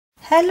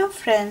Hello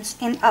friends,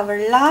 in our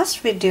last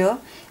video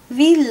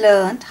we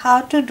learned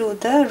how to do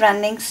the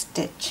running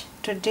stitch.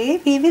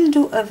 Today we will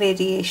do a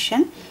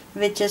variation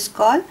which is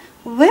called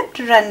whipped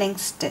running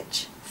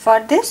stitch. For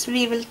this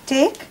we will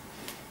take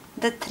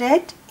the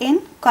thread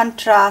in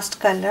contrast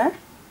color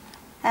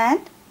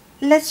and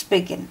let's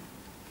begin.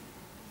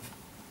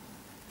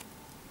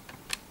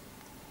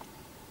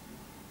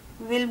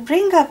 We'll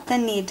bring up the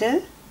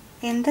needle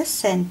in the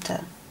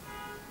center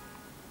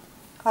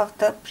of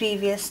the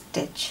previous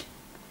stitch.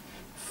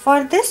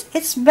 For this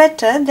it's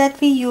better that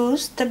we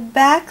use the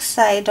back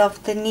side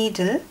of the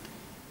needle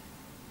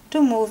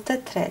to move the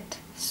thread.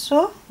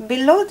 So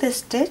below the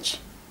stitch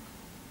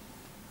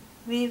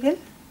we will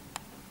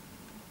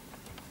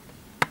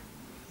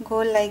go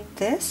like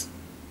this,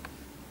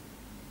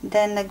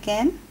 then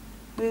again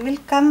we will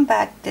come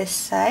back this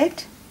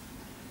side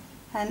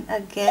and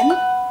again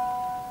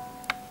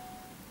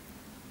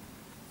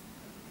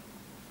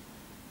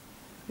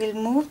we'll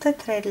move the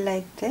thread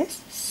like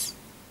this.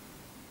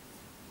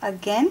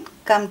 Again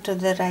come to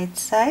the right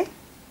side,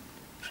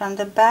 from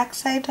the back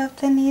side of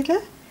the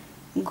needle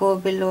go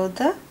below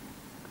the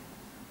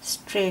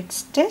straight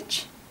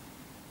stitch.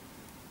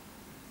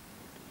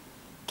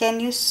 Can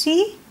you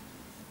see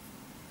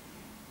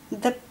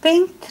the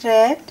pink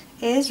thread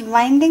is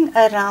winding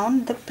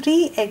around the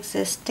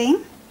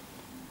pre-existing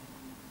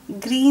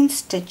green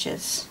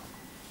stitches.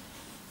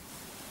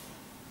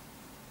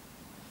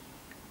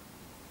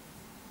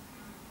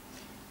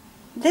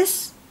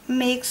 This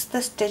makes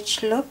the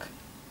stitch look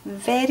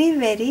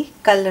very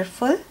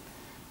colorful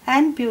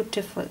and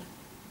beautiful,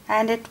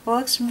 and it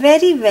works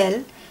very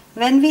well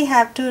when we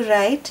have to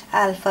write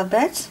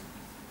alphabets.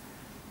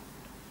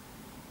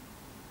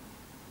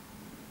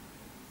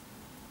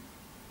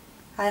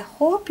 I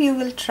hope you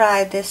will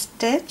try this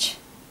stitch,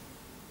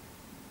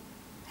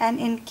 and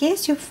in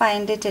case you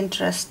find it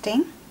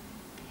interesting,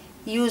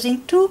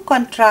 using two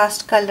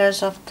contrast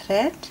colors of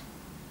thread,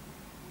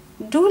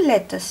 do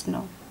let us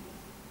know.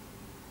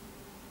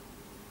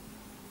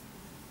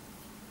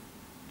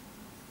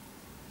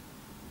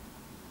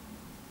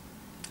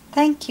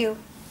 Thank you.